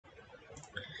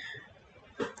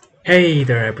Hey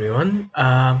there everyone.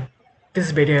 This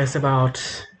video is about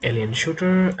Alien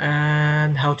Shooter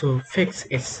and how to fix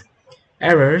its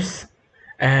errors,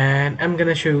 and I'm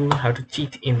gonna show you how to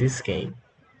cheat in this game.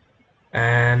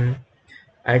 And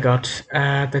I got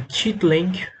the cheat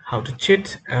link, how to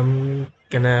cheat. I'm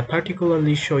gonna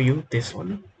particularly show you this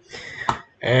one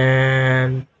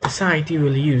and the site you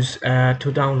will use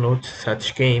to download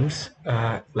such games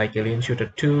like Alien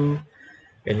Shooter 2,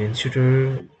 Alien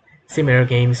Shooter, similar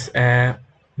games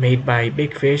made by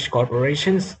big fish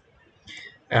corporations.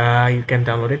 You can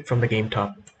download it from the game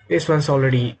top. This one's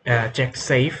already checked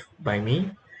safe by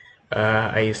me.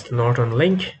 I used Norton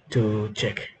link to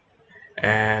check,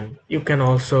 and you can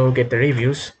also get the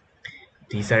reviews.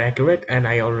 These are accurate, and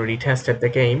I already tested the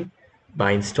game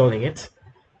by installing it.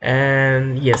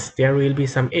 And yes, there will be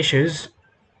some issues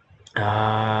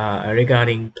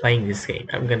regarding playing this game.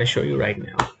 I'm gonna show you right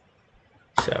now.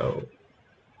 So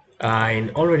I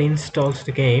already installed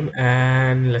the game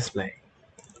and let's play.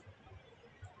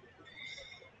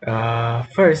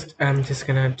 First, I'm just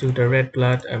gonna do the red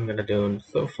blood. I'm gonna do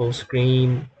full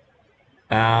screen.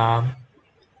 Um,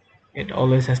 it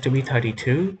always has to be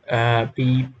 32. I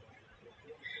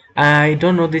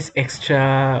don't know this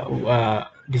extra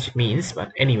digit means,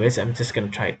 but anyways, I'm just gonna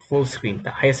try it full screen, the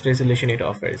highest resolution it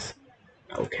offers.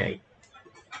 Okay,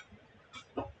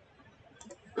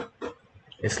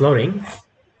 it's loading.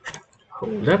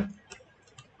 Hold up.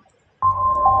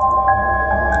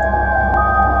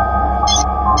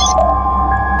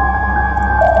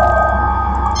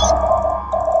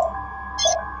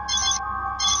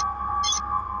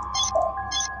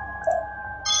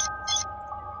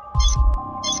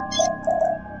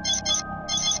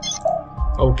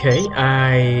 Okay,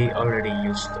 I already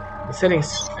used the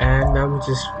settings, and now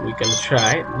we're gonna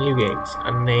try new games.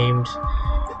 Unnamed.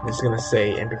 I'm just gonna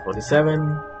say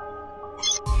MP47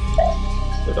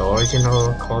 to the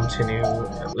original. Continue.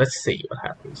 And let's see what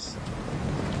happens.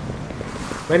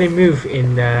 When I move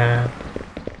in the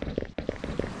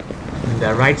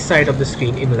right side of the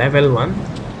screen in level 1,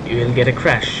 you will get a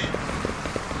crash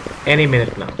any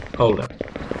minute now. Hold up.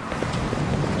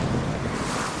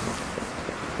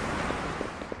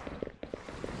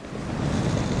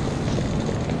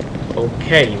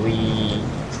 Okay, we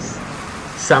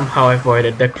somehow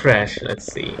avoided the crash.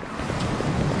 Let's see.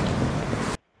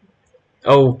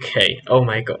 Okay, oh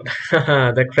my god.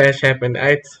 The crash happened.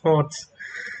 I thought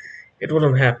it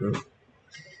wouldn't happen.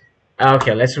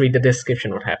 Okay, let's read the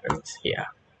description what happened. Yeah.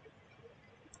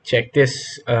 Check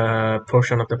this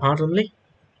portion of the part only.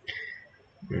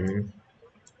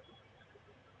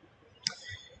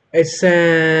 It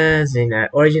says in the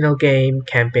original game,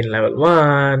 campaign level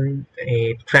 1,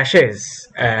 it crashes,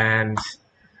 and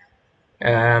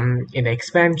in the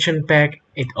expansion pack,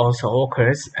 it also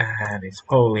occurs, and it's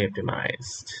poorly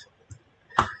optimized.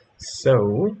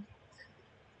 So,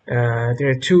 there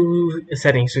are two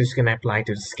settings which can apply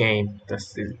to this game.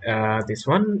 This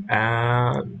one,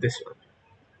 this one.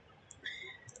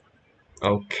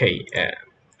 Okay,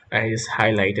 I just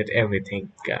highlighted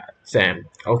everything. God damn.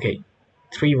 Okay,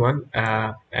 3-1,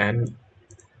 and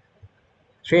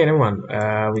 3 and 1.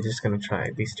 We're just gonna try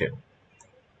these two.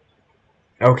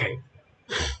 Okay,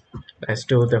 let's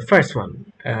do the first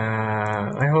one.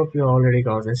 I hope you already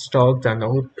got installed the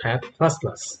Notepad++.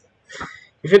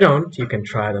 If you don't, you can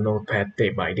try the Notepad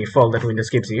by default that Windows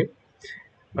gives you.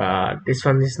 But this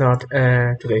one is not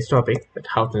today's topic, but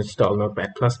how to install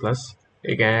Notepad++.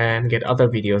 You can get other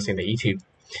videos in the YouTube.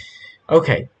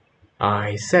 Okay,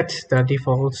 I set the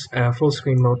default full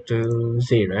screen mode to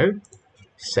 0,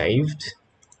 saved,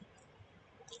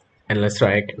 and let's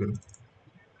try again.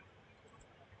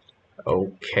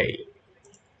 Okay.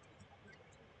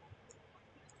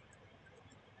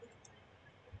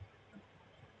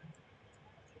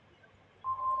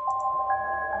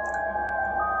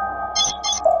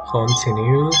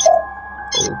 Continue.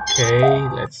 Okay,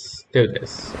 let's do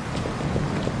this.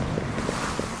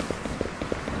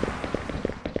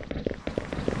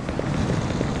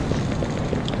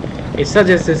 It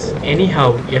suggests this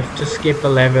anyhow, you have to skip the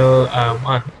level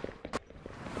 1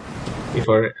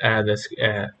 before this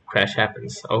crash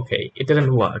happens. Okay, it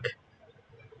didn't work.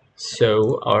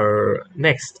 So our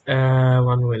next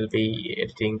one will be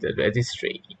editing the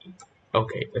registry.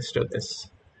 Okay, let's do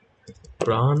this.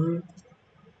 Run,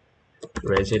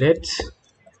 regedit.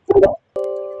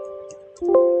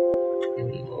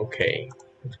 Okay,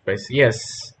 let's press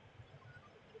yes.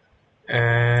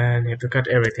 And you have to cut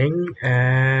everything,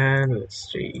 and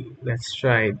let's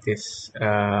try this.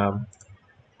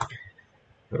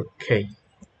 Okay,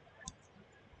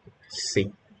 let's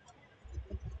see.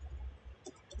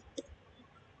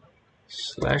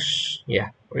 slash, yeah,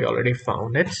 we already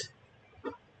found it.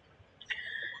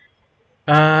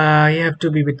 You have to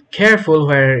be a bit careful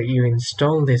where you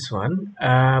install this one.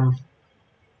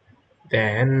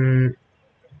 Then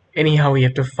anyhow, you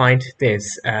have to find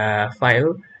this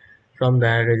file from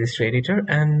the registry editor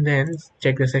and then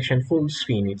check the section full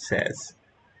screen. It says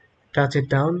touch it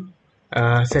down,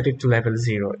 set it to level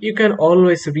 0. You can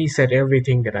always reset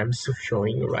everything that I'm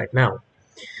showing you right now.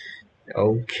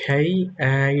 Okay,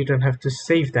 you don't have to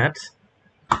save that.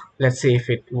 Let's see if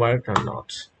it worked or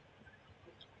not.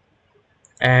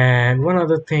 And one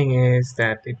other thing is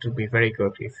that it would be very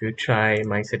good if you try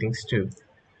my settings too,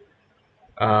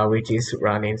 which is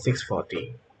run in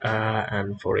 640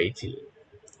 and 480.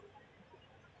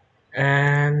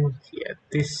 And yeah,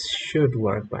 this should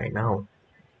work by now.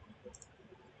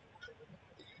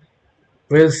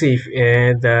 We'll see if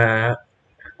the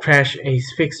crash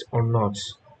is fixed or not.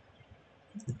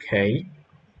 Okay.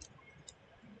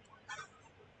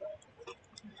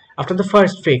 After the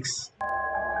first fix,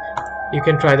 you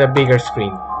can try the bigger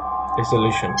screen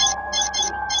resolution.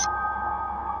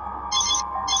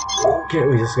 Okay,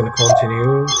 we're just gonna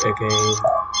continue again.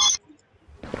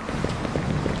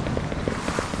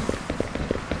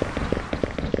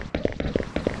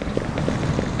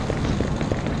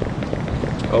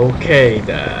 Okay,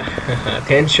 the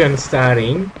tension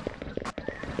starting.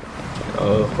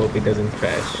 Oh, hope it doesn't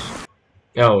crash.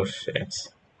 Oh shit.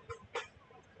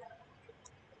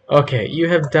 Okay, you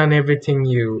have done everything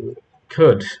you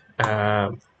could.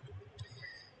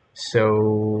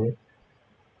 So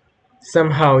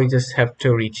somehow you just have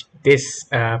to reach this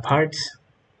part.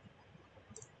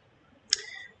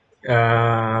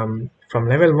 From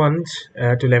level 1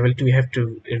 to level 2 you have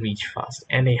to reach fast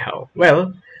anyhow.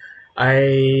 Well,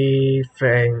 I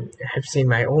have seen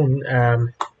my own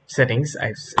settings,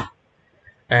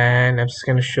 and I'm just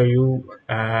going to show you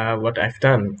what I've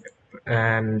done.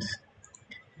 And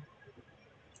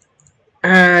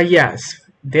yes,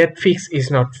 that fix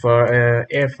is not for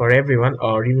everyone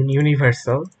or even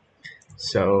universal.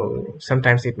 So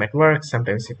sometimes it might work,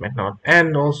 sometimes it might not.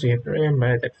 And also you have to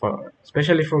remember that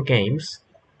especially for games,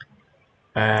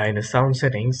 in the sound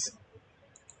settings,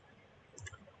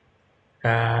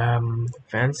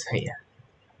 fans here,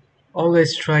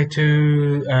 always try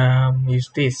to use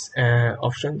this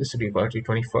option. This would be about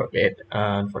 24-bit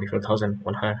and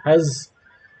 44,100 Hz.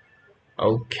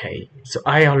 Okay, so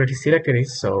I already selected it,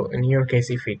 so in your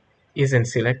case if it isn't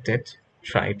selected,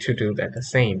 try to do that the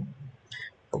same.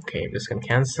 Okay, I'm just gonna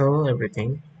cancel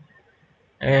everything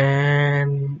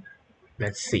and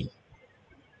let's see.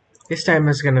 This time I'm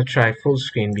just gonna try full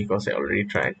screen because I already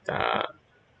tried the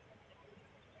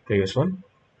previous one.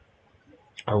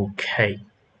 Okay,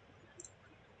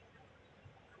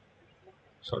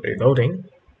 so reloading.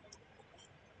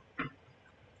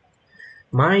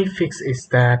 My fix is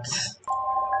that,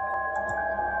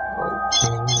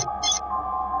 okay,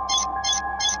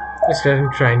 let's let him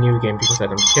try a new game because I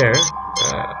don't care.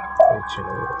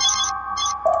 Original.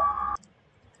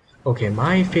 Okay,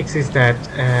 my fix is that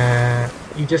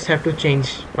you just have to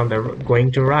change from the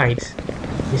going to right.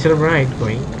 Instead of right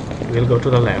going, we'll go to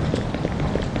the left.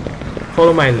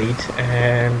 Follow my lead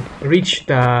and reach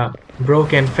the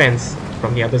broken fence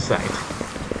from the other side.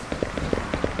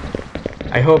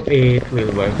 I hope it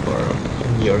will work for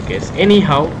in your case.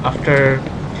 Anyhow, after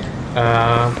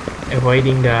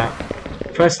avoiding the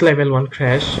first level 1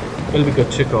 crash, we'll be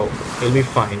good to go. We'll be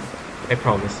fine. I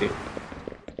promise you.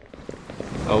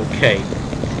 Okay.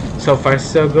 So far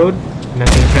so good.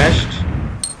 Nothing crashed.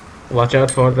 Watch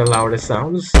out for the louder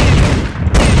sounds.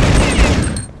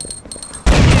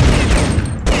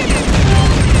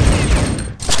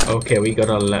 Okay, we got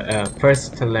a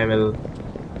first level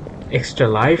extra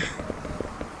life.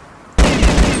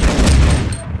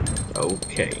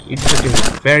 Okay, you just have to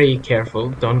be very careful.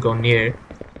 Don't go near.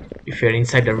 If you're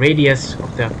inside the radius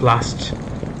of the blast,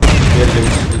 you'll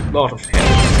lose a lot of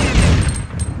health.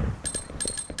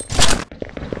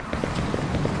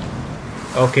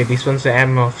 Okay, this one's the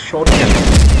ammo of shotgun.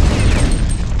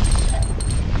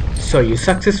 So you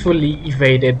successfully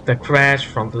evaded the crash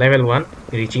from level 1,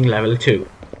 reaching level 2.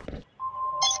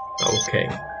 Okay,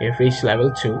 you've reached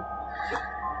level 2.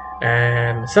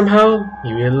 And somehow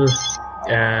you will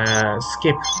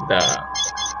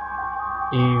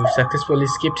you successfully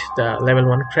skipped the level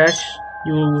 1 crash.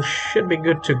 You should be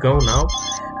good to go now.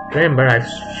 Remember, I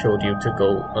showed you to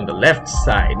go on the left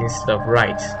side instead of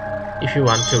right if you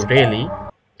want to really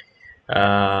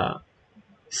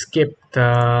skip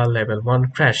the level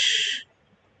 1 crash.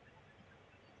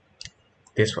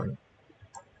 This one.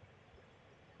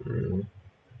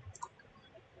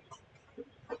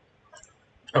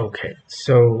 Okay,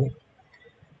 so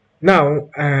Now,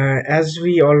 as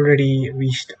we already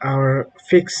reached our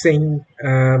fixing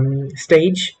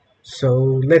stage, so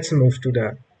let's move to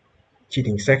the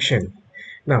cheating section.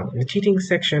 Now, in the cheating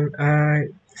section,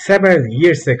 several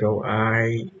years ago,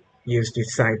 I used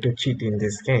this site to cheat in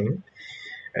this game.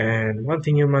 And one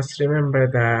thing you must remember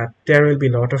that there will be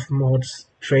a lot of mods,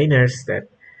 trainers that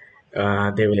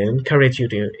they will encourage you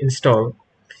to install.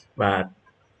 But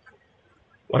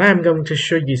what I'm going to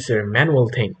show you is a manual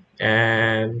thing.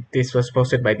 And this was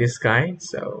posted by this guy,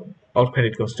 so all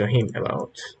credit goes to him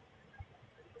about.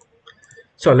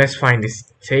 So let's find this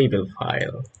table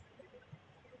file.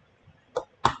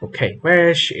 Okay, where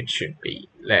it should be?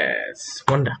 Let's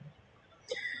wonder.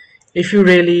 If you're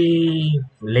really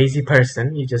lazy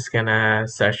person, you're just gonna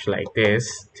search like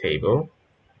this table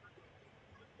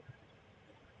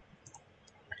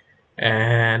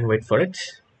and wait for it.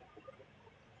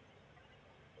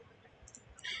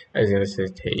 I was gonna say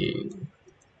table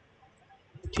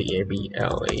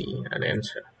and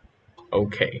enter.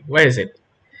 Okay, where is it?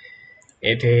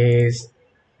 It is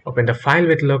open the file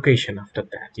with location. After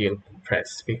that, you'll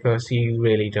press because you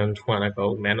really don't wanna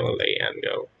go manually and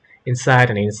go inside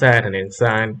and inside and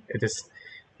inside. It is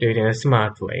do it in a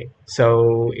smart way.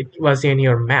 So it was in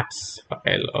your maps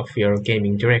file of your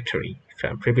gaming directory.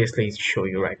 From previously show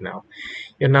you right now.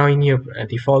 You're now in your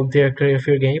default directory of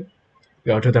your game.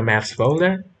 Go to the maps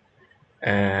folder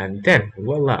and then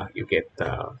voila, you get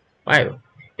the file.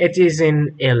 It is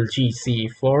in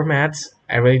LGC formats.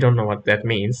 I really don't know what that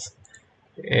means.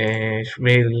 It's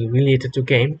really related to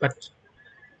game, but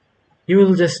you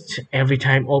will just every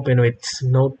time open with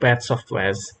Notepad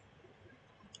softwares.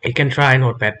 You can try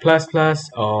Notepad++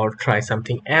 or try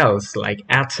something else like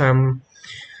Atom.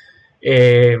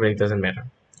 It really doesn't matter.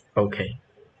 Okay.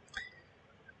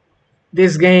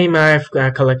 This game I've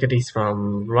collected is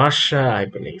from Russia, I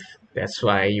believe. That's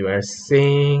why you are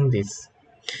seeing this.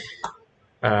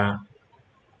 Uh,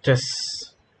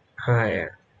 just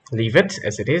leave it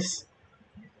as it is.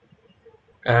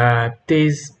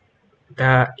 This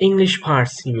the English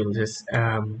parts you will just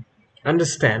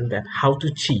understand that how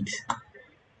to cheat,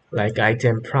 like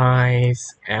item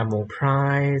price, ammo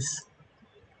price.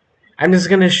 I'm just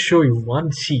gonna show you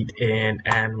one cheat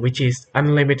and which is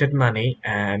unlimited money,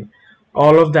 and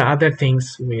all of the other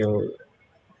things will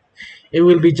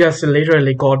be just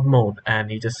literally god mode,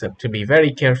 and you just have to be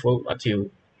very careful what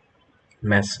you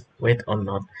mess with or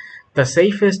not. The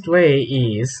safest way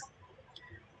is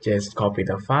just copy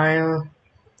the file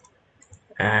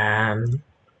and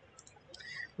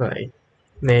like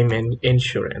name and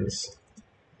insurance.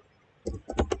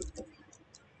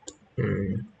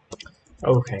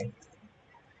 Okay,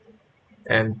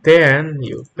 and then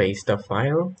you paste the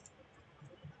file.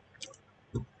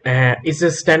 It's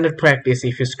a standard practice.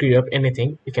 If you screw up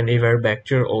anything, you can revert back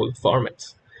to your old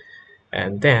formats,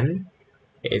 and then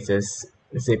it's just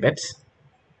zip it.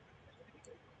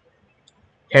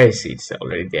 Here it's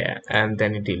already there, and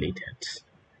then you delete it.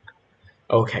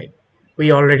 Okay,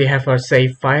 we already have our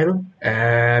save file.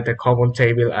 The common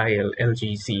table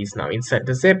ILGC is now inside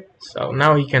the zip, so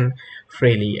now you can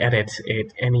freely edit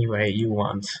it any way you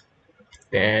want.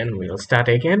 Then we'll start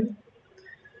again.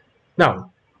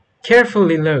 Now,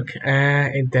 carefully look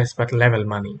at this but level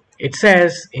money. It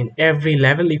says in every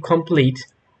level you complete,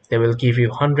 they will give you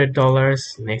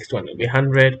 $100. Next one will be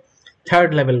 100.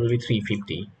 Third level will be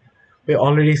 350. We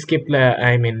already skipped.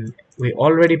 We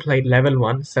already played level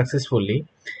 1 successfully,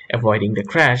 avoiding the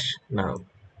crash. Now,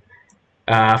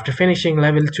 after finishing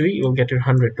level 3, you'll get your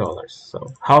 $100.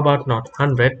 So, how about not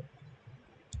 100? It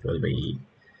will be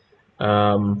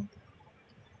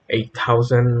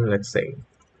 8,000. Let's say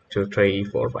 2, 3,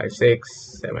 4, 5, 6,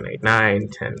 7, 8, 9,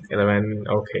 10, 11.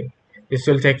 Okay, this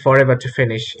will take forever to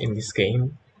finish in this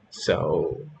game,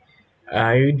 so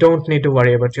you don't need to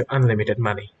worry about your unlimited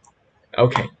money.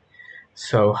 Okay,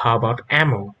 so how about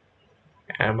ammo?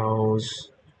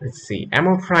 Let's see,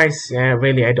 ammo price,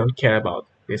 really I don't care about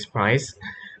this price.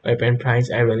 Weapon price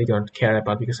I really don't care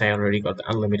about because I already got the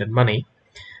unlimited money.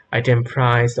 Item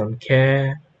price don't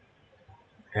care.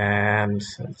 And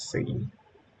let's see,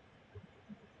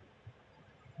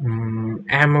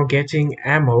 getting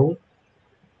ammo.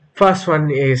 First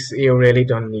one is you really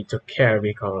don't need to care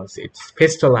because it's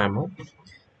pistol ammo.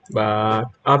 But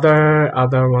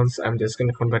other ones I'm just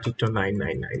gonna convert it to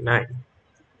 9999.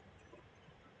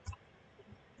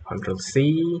 Control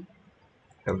C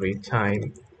every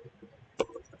time.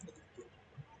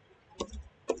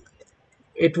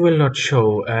 It will not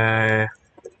show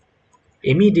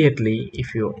immediately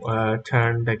if you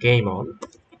turn the game on.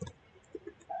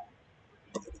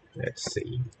 Let's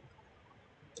see.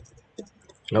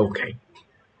 Okay,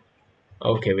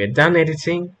 we're done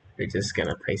editing. we're just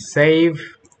gonna press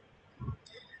save,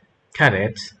 cut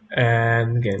it,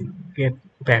 and get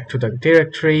back to the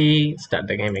directory, start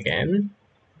the game again.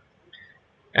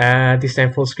 This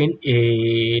time full screen,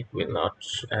 it will not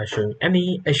show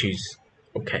any issues.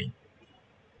 Okay,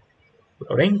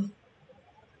 loading.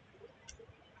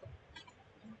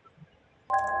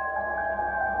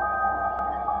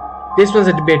 This was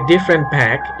a bit different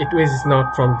pack. It was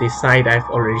not from the side I've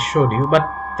already showed you, but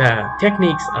the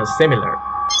techniques are similar.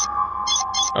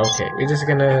 Okay, we're just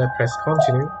gonna press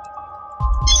continue.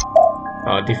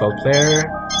 Default player.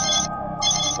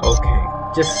 Okay,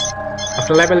 just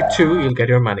after level 2 you'll get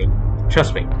your money.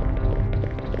 Trust me.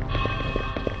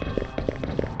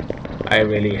 I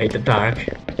really hate the dark,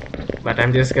 but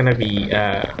I'm just gonna be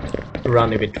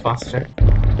run a bit faster.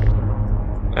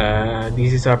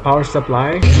 This is our power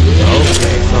supply.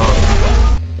 Okay, so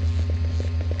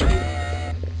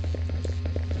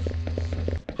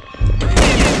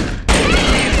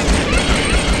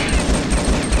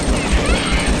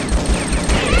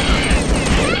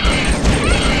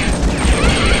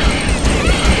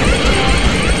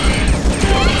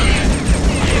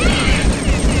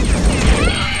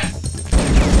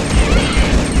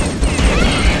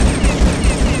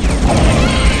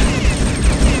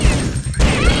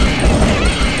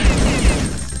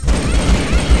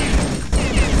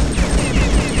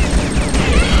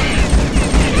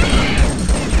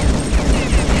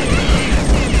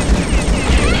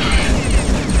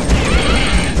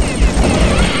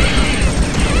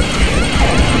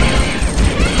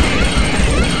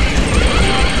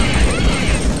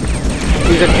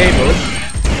the cables,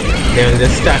 they will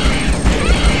just stuck.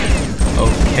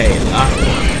 Okay, last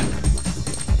one.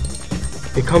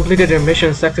 We completed our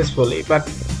mission successfully, but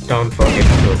don't forget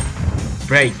to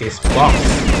break this box.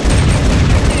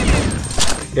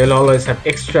 They'll always have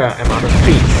extra amount of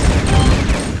trees.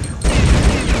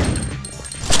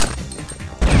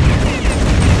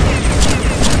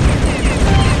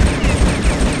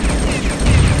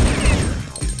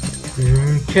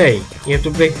 Okay, you have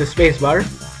to break the spacebar.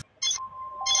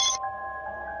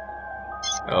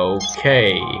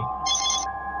 Okay.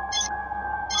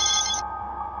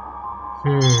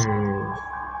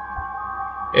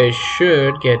 It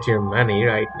should get your money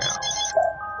right now.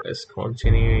 Let's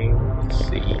continue. Let's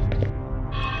see.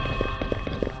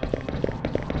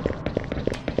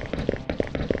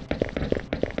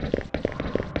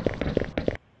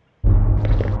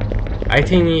 I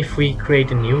think if we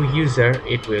create a new user,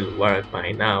 it will work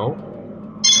by now.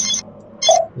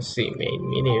 Let's see, main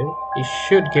menu. It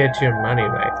should get your money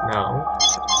right now.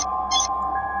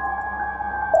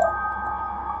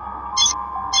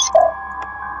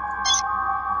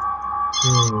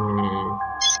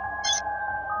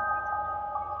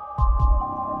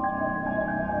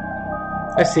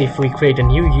 Let's see if we create a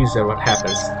new user, what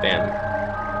happens then.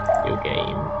 New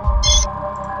game.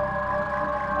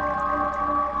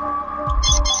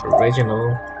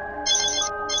 Original.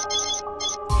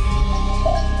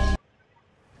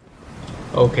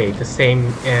 Okay, the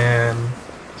same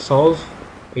solve.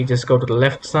 We just go to the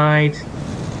left side.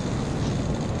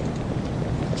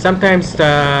 Sometimes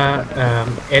the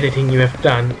editing you have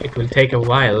done, it will take a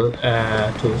while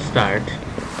to start,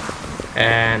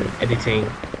 and editing,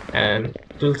 and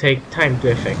it will take time to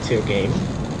affect your game.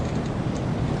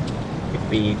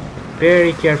 Be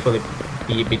very careful,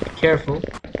 be a bit careful.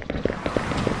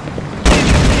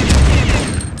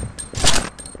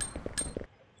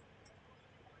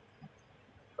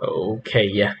 Okay,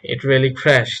 yeah, it really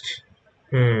crashed.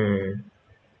 Oh,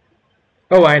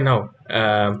 I know.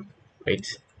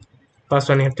 Wait. First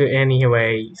one, you have to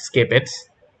anyway skip it.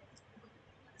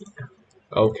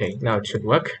 Okay, now it should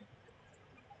work.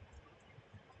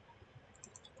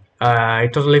 I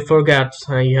totally forgot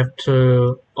you have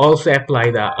to also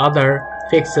apply the other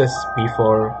fixes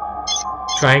before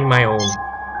trying my own.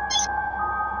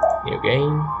 New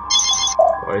game,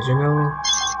 original,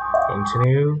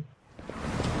 continue,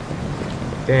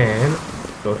 then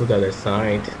go to the other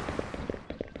side.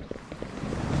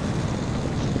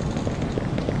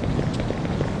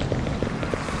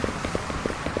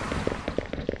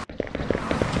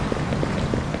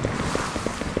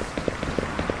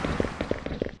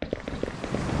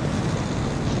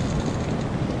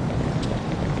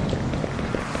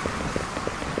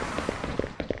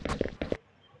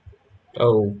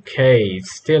 Okay, it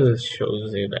still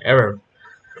shows you the error.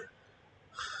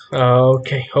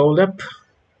 Okay, hold up.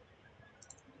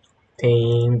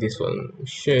 Think this one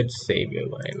should save you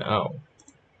by now.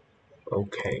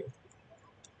 Okay.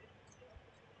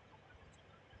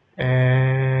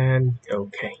 And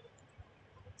okay.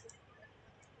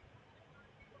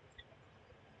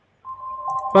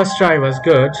 First try was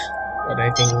good, but I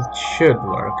think it should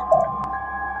work.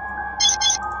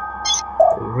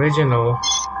 Original.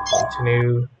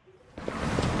 Continue.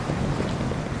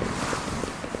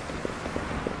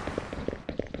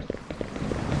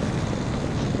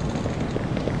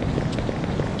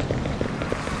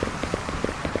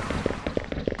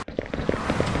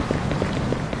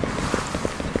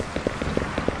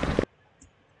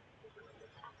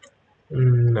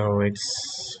 No,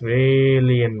 it's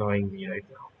really annoying me right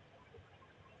now.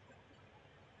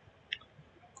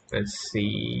 Let's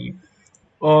see.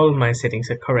 All my settings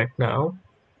are correct now.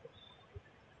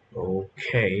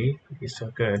 Okay, these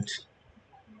are good.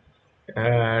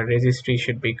 Registry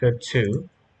should be good too.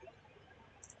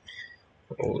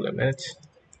 Hold a minute.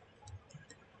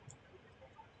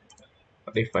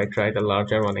 What if I try the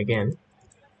larger one again?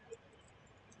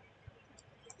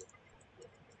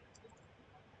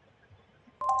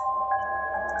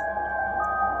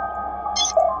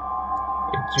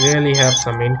 It really has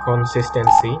some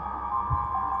inconsistency.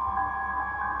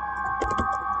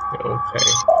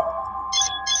 Okay.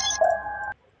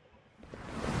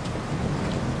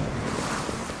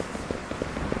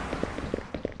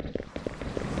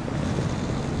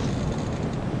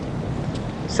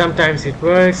 Sometimes it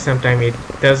works, sometimes it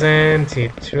doesn't.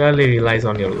 It really relies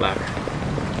on your luck.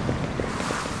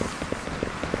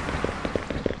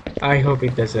 I hope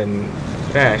it doesn't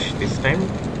crash this time.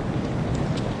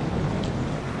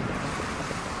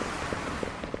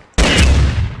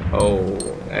 Oh,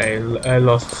 I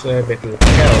lost a bit of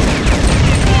health.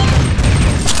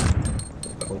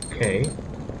 Okay.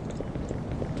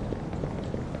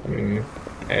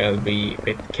 I'll be a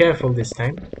bit careful this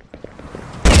time.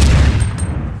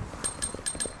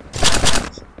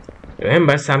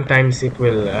 Remember, sometimes it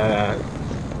will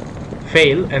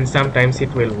fail and sometimes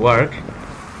it will work,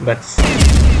 but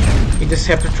you just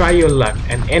have to try your luck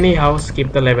and anyhow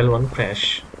skip the level 1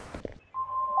 crash.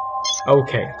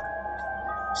 Okay,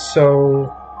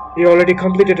 so you already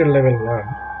completed a level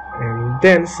 1 and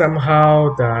then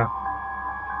somehow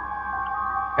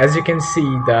as you can see,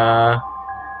 the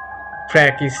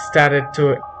crack is started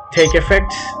to take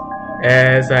effect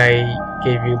as I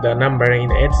gave you the number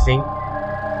in editing.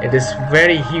 It is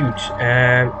very huge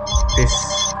and this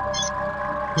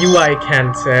UI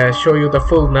can't show you the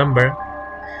full number,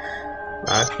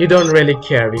 but you don't really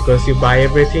care because you buy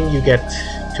everything, you get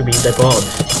to be the god.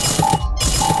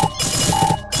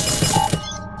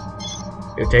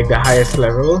 You take the highest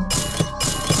level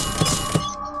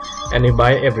and you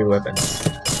buy every weapon.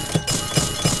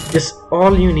 Just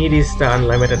all you need is the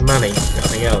unlimited money,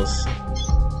 nothing else.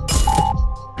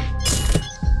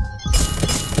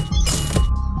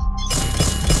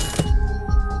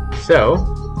 So,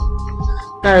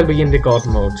 I'll begin the god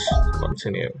mode.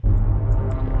 Continue.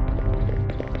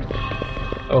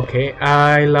 Okay,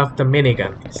 I love the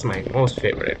minigun. It's my most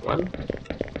favorite one.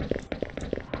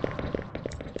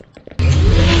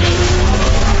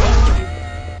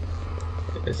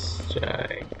 Let's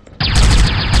try.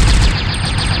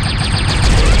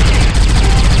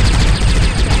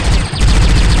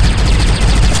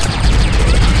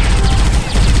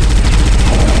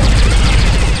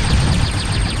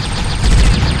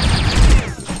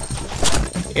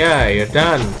 Yeah, you're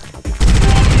done.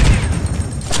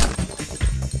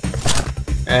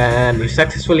 And you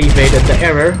successfully evaded the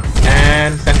error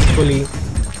and successfully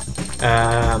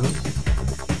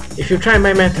if you try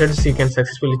my methods you can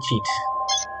successfully cheat.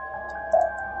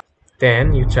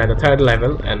 Then you try the 3rd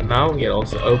level and now you're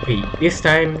also OP. This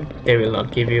time they will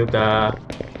not give you the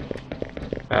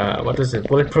what is it?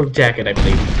 Bulletproof jacket, I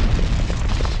believe.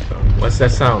 What's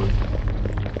that sound?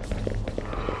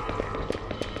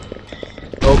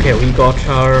 Okay, we got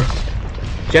our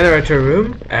generator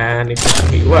room and it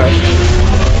should be work.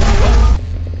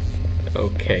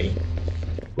 Okay,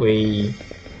 we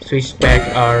switched back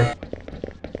our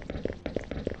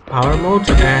power mode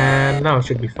and now it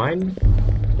should be fine.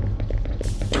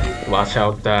 Watch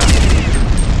out the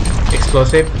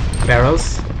explosive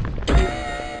barrels.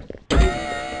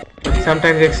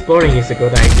 Sometimes exploring is a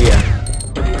good idea.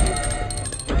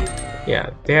 Yeah,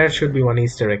 there should be one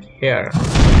Easter egg here.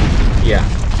 Yeah,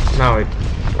 now it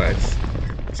works.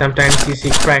 Sometimes you see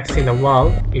cracks in the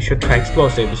wall, you should try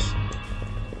explosives.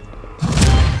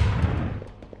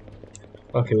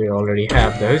 Okay, we already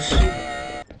have those.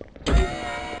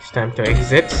 It's time to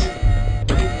exit.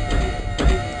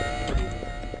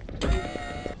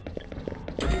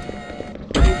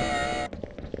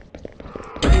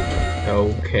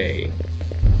 Okay.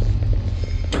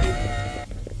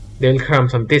 They'll come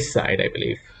from this side, I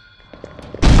believe.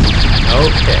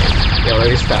 Okay, they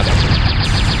already started.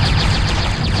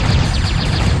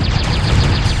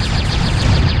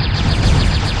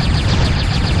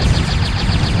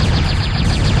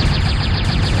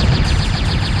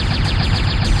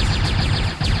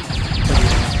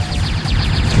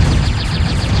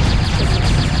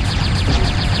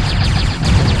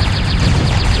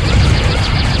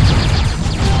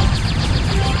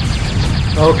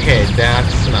 Okay,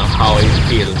 that's now how I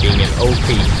feel being an OP.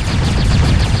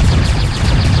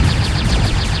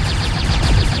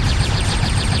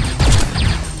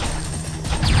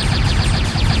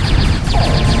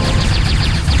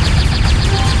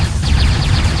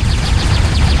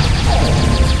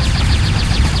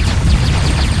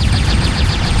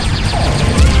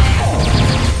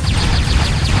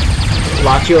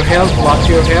 Watch your health, watch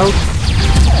your health.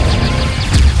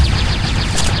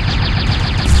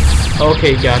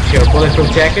 Okay, got your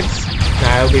bulletproof jackets.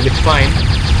 Now I'll be with fine.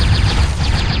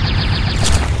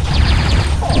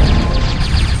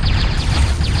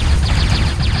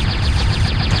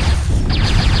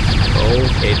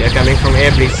 Okay, they're coming from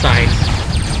every side.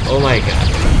 Oh my god.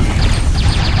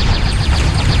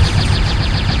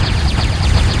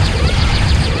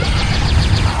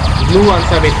 Blue ones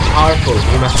are a bit powerful,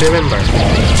 you must remember.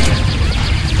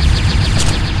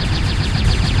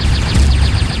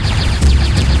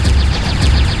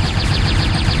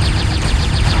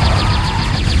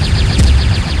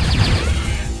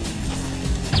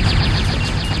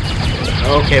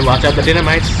 Okay, watch out the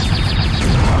dynamites.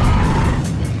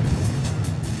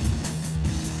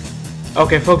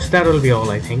 Okay folks, that will be all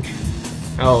I think.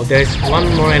 Oh, there's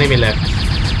one more enemy left.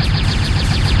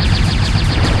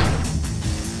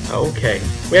 Okay,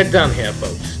 we're done here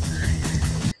folks.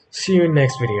 See you in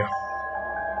next video.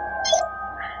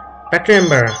 But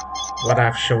remember what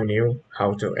I've shown you,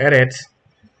 how to edit.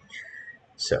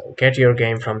 So get your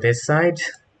game from this side.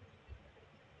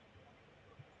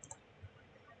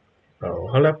 Oh,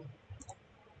 hold up.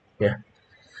 Yeah.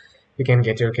 You can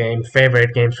get your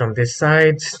favorite games from this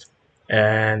site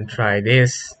and try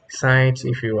this site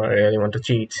if you really want to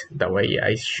cheat the way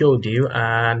I showed you,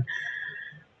 and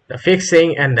the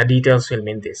fixing and the details will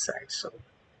be in this site. So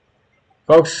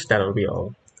folks, that'll be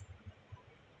all,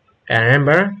 and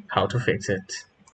remember how to fix it.